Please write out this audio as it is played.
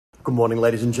Good morning,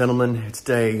 ladies and gentlemen. It's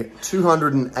day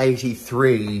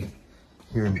 283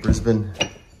 here in Brisbane.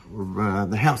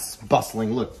 The house is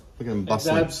bustling. Look at them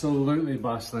bustling. It's absolutely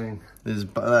bustling. There's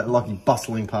that lucky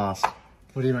bustling past.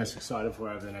 What are you most excited for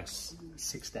over the next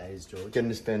 6 days, George?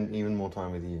 Getting to spend even more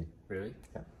time with you. Really?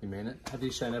 Yeah. You mean it? Have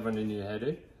you shown everyone your new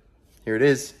hairdo? Here it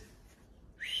is.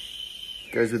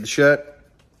 Goes with the shirt.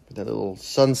 With that little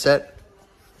sunset.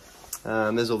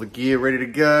 There's all the gear ready to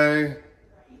go.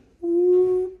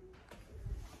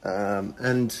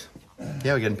 And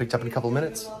yeah, we're getting picked up in a couple of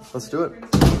minutes. Let's do it.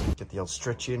 Get the old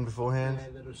stretch in beforehand. Yeah,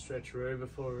 a little stretcheroo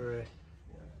before we're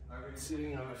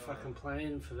sitting on a fucking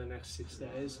plane for the next 6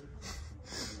 days.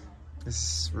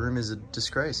 This room is a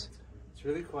disgrace. It's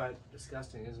really quite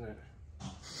disgusting, isn't it?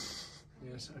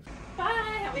 Yes.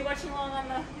 Bye! I'll be watching along on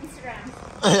the Instagram.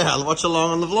 Yeah, I'll watch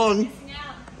along on the vlog.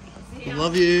 I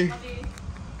love you. Love you.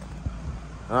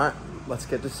 Alright, let's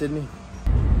get to Sydney.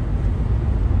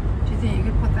 Do you think you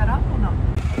could put that up or not?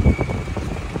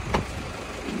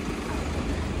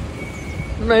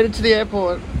 We made it to the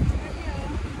airport.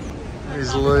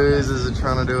 These losers are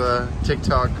trying to do a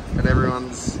TikTok and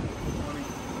everyone's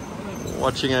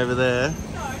watching over there. No,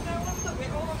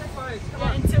 we're all on their phones. Come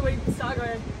on. Until we start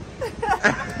going.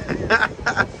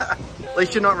 At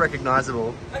least you're not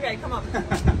recognisable. Okay, come on. Come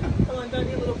on, don't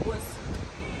be a little wuss.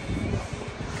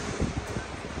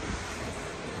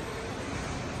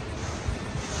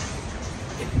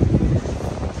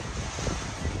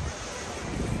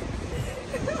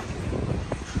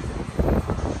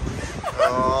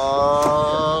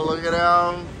 Oh, look at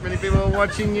how many people are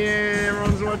watching you.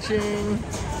 Everyone's watching.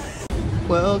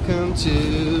 Welcome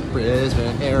to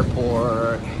Brisbane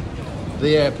Airport.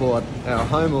 The airport, our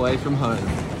home away from home.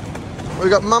 We've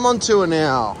got Mum on tour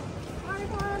now. Hi,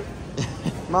 Mum.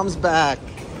 Mum's back.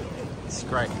 It's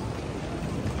great.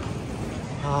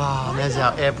 Ah, and there's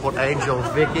our airport angel,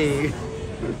 Vicky.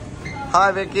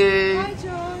 Hi, Vicky. Hi,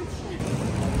 George.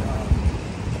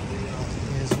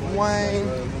 There's Wayne.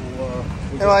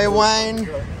 How are you, Wayne?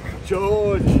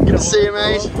 George! Good to see you,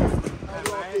 mate.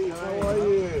 How are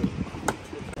you?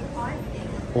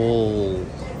 All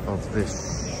of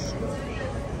this.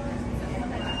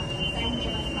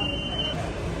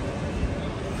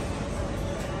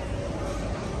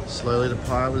 Slowly the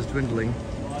pile is dwindling.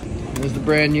 There's the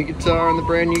brand new guitar and the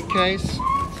brand new case.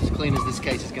 It's as clean as this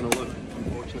case is going to look,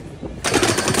 unfortunately.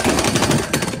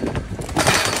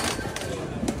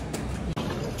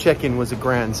 Check-in was a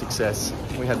grand success.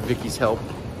 We had Vicky's help.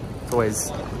 It's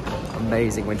always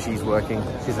amazing when she's working.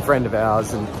 She's a friend of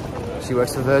ours and she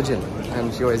works for Virgin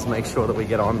and she always makes sure that we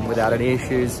get on without any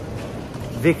issues.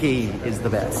 Vicky is the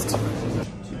best.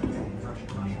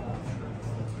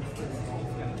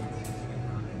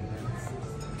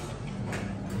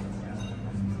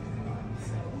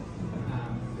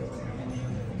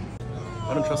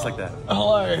 I don't trust like that.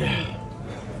 Hello!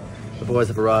 The boys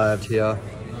have arrived here.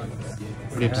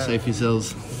 What do you have to say for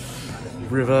yourselves?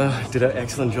 River did an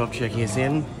excellent job checking us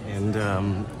in, and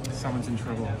Someone's in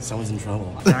trouble. someone's in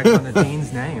trouble. Tagged on the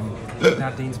Dean's name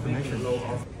without Dean's permission.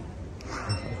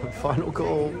 Final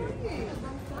call.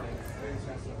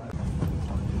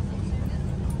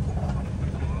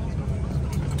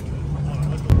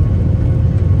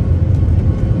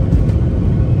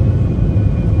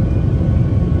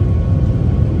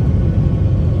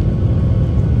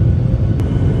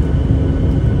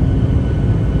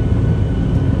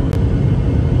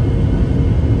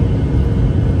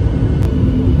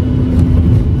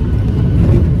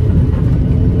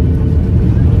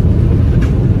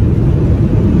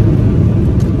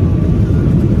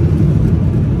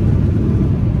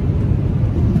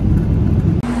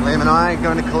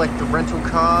 Going to collect the rental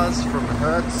cars from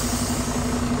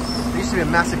Hertz. There used to be a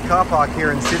massive car park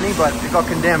here in Sydney, but it got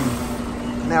condemned.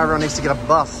 Now everyone needs to get a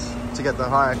bus to get the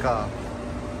hire car.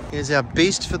 Here's our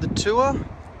beast for the tour.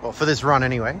 Well, for this run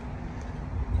anyway.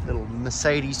 Little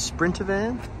Mercedes Sprinter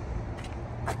van.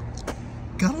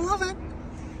 Gotta love it.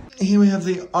 Here we have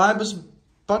the Ibis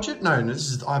budget. No, this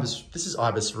is Ibis. This is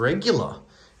Ibis regular.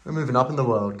 We're moving up in the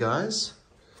world, guys.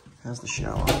 How's the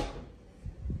shower?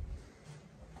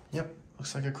 Yep.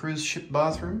 Looks like a cruise ship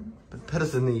bathroom, but better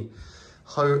than the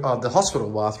hospital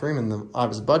bathroom in the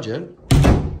Ibis budget.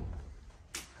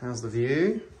 How's the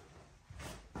view?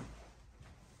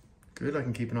 Good, I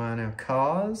can keep an eye on our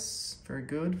cars. Very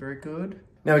good, very good.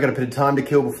 Now we've got a bit of time to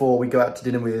kill before we go out to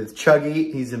dinner with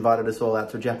Chuggy. He's invited us all out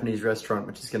to a Japanese restaurant,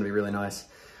 which is going to be really nice.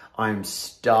 I'm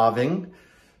starving,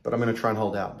 but I'm going to try and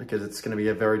hold out because it's going to be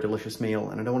a very delicious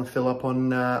meal and I don't want to fill up on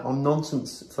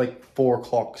nonsense. It's like 4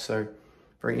 o'clock, so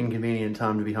very inconvenient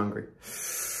time to be hungry.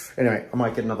 Anyway, I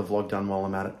might get another vlog done while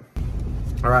I'm at it.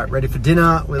 All right, ready for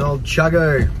dinner with old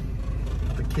Chuggo.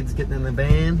 Kids getting in the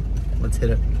van. Let's hit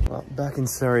it. Well, back in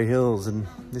Surrey Hills, and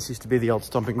this used to be the old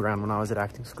stomping ground when I was at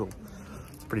acting school.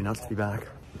 It's pretty nuts to be back.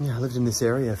 Yeah, I lived in this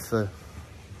area for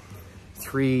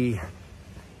three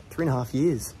and a half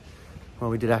years while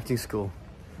we did acting school.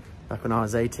 Back when I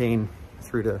was 18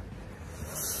 through to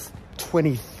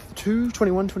 22,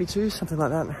 21, 22, something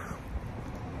like that.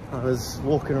 I was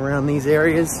walking around these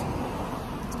areas.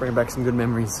 Let's bring back some good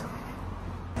memories.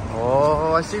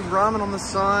 Oh, I see ramen on the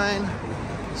sign.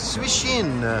 Swish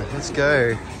in. Let's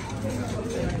go.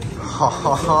 Ha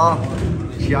ha ha.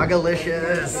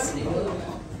 Juggalicious.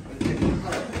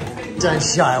 Don't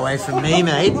shy away from me,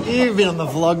 mate. You've been on the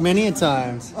vlog many a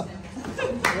times.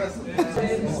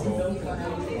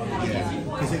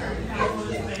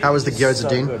 How was the gyoza,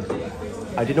 Dean?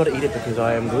 I did not eat it because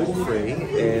I am gluten-free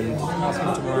and ask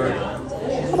me tomorrow.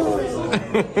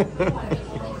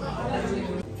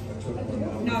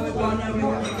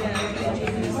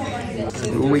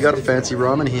 We got a fancy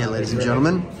ramen here, ladies and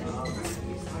gentlemen.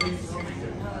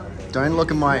 Don't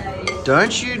look at my...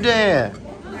 Don't you dare!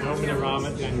 You want me to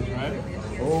ramen then, right?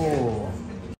 Oh.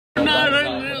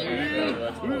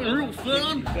 Real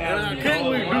fun. Can't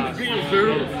wait to do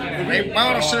this. They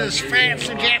bought us this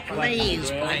fancy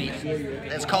Japanese place.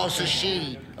 That's called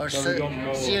sushi or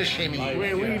sashimi.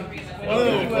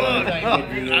 Oh, fuck.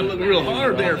 I looked real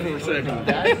hard there for a second.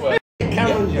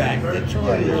 Coming back. It's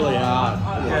really hard.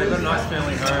 Yeah, they got a nice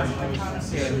family home.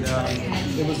 And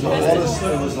It was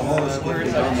the hottest gig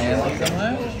we've done there.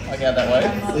 Like out that way?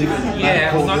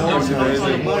 yeah, well, not so much the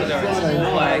water though. It's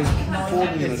more like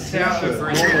it's south of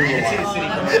Brisbane. It's in the city.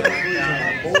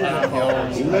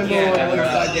 Remember when I went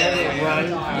back down and run?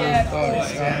 Yeah.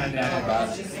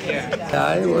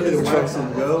 Hey, we're gonna drop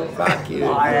some go. Fuck you.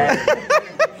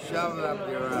 Shove it up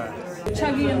your ass.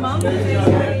 Chuggy and Mum.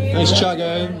 Thanks,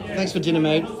 Chuggo. Thanks for dinner,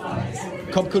 mate.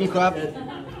 Cobb couldn't crap.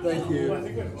 Thank you.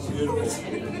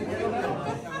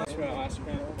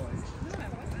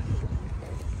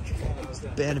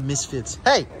 Band of misfits.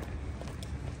 Hey!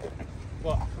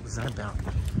 What was that about?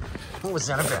 What was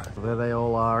that about? There they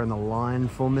all are in the line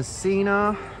for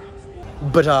Messina.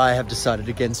 But I have decided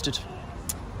against it.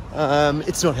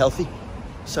 It's not healthy.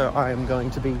 So I am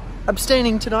going to be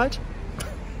abstaining tonight.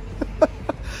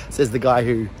 Says the guy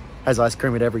who has ice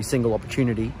cream at every single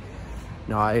opportunity.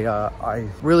 No, I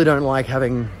really don't like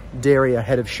having dairy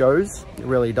ahead of shows. It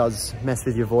really does mess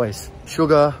with your voice.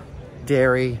 Sugar,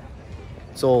 dairy,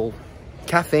 it's all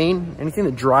caffeine, anything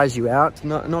that dries you out,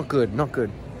 not good, not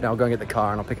good. Now I'll go and get the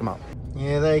car and I'll pick them up.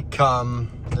 Here they come,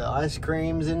 the ice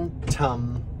creams in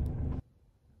tum.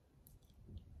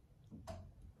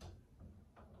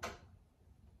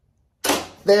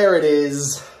 There it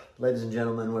is. Ladies and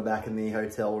gentlemen, we're back in the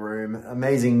hotel room.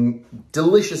 Amazing,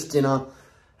 delicious dinner.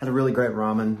 Had a really great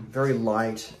ramen, very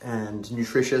light and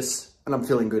nutritious, and I'm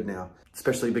feeling good now,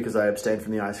 especially because I abstained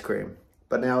from the ice cream.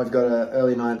 But now we've got an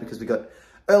early night because we got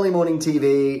early morning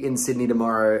TV in Sydney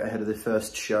tomorrow ahead of the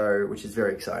first show, which is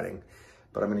very exciting.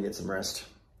 But I'm gonna get some rest.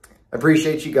 I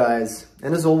appreciate you guys,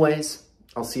 and as always,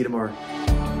 I'll see you tomorrow.